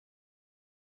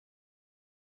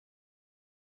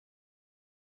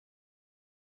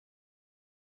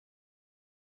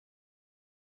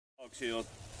Hog shield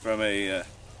from a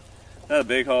not a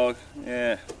big hog,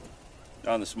 yeah,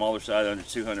 on the smaller side, under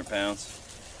 200 pounds.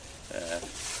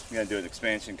 I'm gonna do an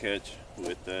expansion catch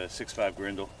with 6.5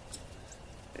 Grendel,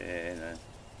 and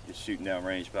just shooting down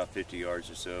range about 50 yards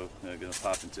or so. I'm gonna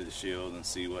pop into the shield and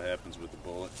see what happens with the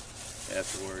bullet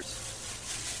afterwards.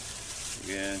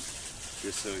 Again,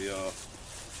 just so y'all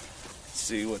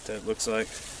see what that looks like.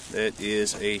 That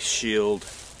is a shield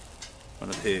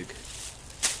on a pig.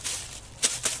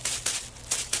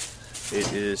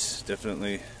 It is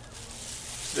definitely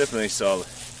solid.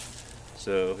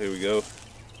 So here we go.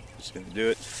 Just gonna do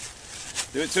it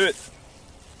to it.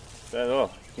 That's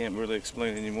all. Can't really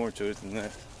explain any more to it than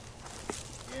that.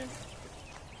 Again,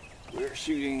 we're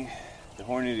shooting the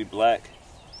Hornady Black,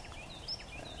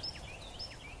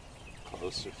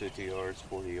 close to 50 yards,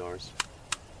 40 yards,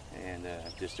 and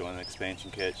just doing an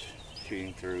expansion catch,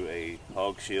 shooting through a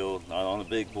hog shield, not on a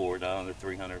big board, not on the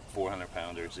 300, 400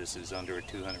 pounders. This is under a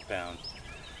 200 pound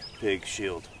pig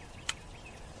shield.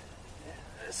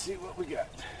 Let's see what we got.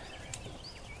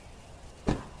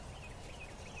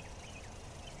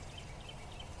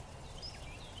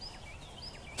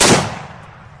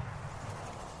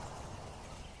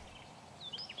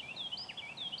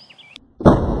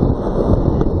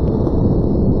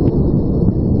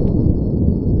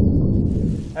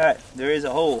 Alright, there is a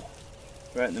hole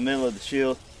right in the middle of the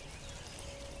shield.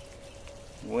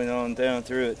 Went on down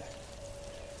through it.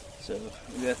 So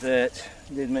we got that.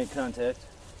 Did make contact.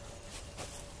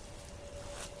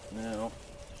 Now,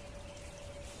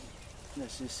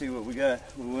 let's just see what we got.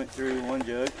 We went through one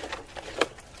jug.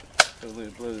 Totally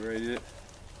obliterated it.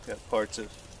 Got parts of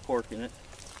pork in it.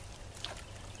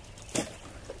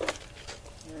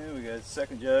 And we got a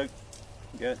second jug.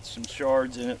 We got some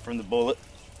shards in it from the bullet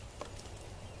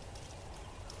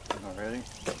already.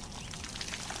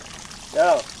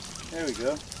 Oh, there we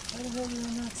go. Why the hell did I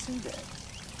not see that?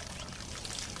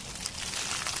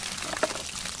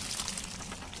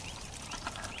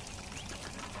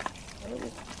 Oh,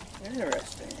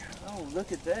 interesting. Oh,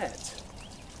 look at that.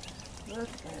 Look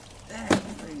at that,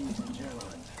 ladies and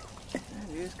gentlemen. That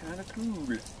is kind of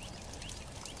cool.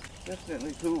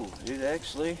 Definitely cool. It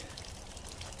actually,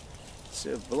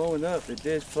 instead of blowing up, it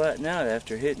did flatten out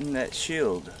after hitting that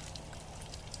shield.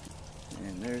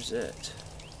 And there's that.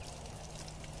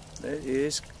 That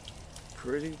is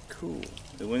pretty cool.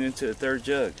 It went into the third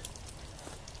jug.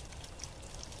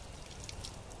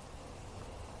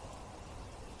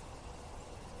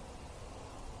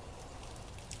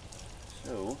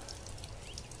 So,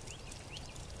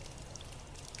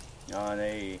 on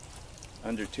a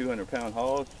under 200 pound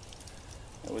hog,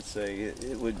 I would say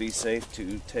it would be safe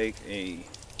to take a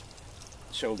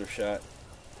shoulder shot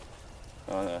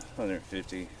on a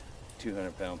 150,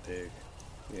 200 pound pig.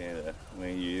 And I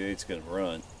mean, it's gonna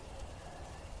run,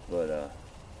 but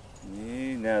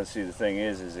now see, the thing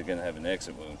is it gonna have an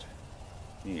exit wound,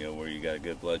 you know, where you got a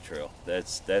good blood trail.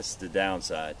 That's the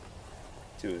downside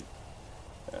to it.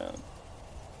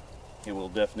 It will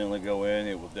definitely go in,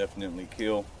 it will definitely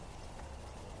kill,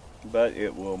 but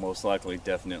it will most likely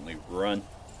definitely run.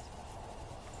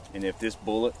 And if this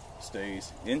bullet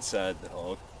stays inside the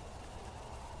hog,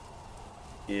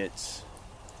 it's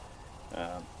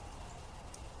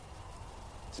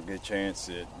a good chance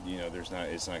that, you know, it's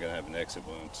not going to have an exit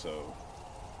wound, so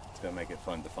it's going to make it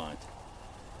fun to find.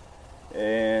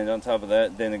 And on top of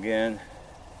that, then again,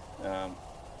 I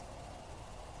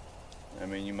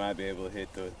mean, you might be able to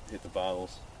hit the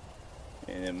bottles,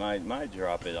 and it might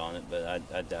drop it on it, but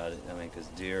I doubt it. I mean, because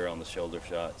deer on the shoulder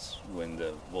shots, when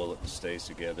the bullet stays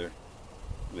together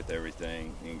with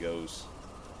everything and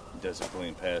doesn't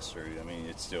clean pass through, I mean,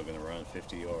 it's still going to run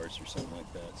 50 yards or something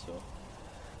like that. So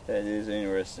that is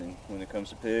interesting when it comes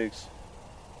to pigs.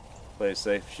 Play it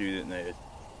safe, shoot it in the head.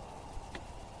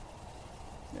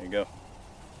 There you go.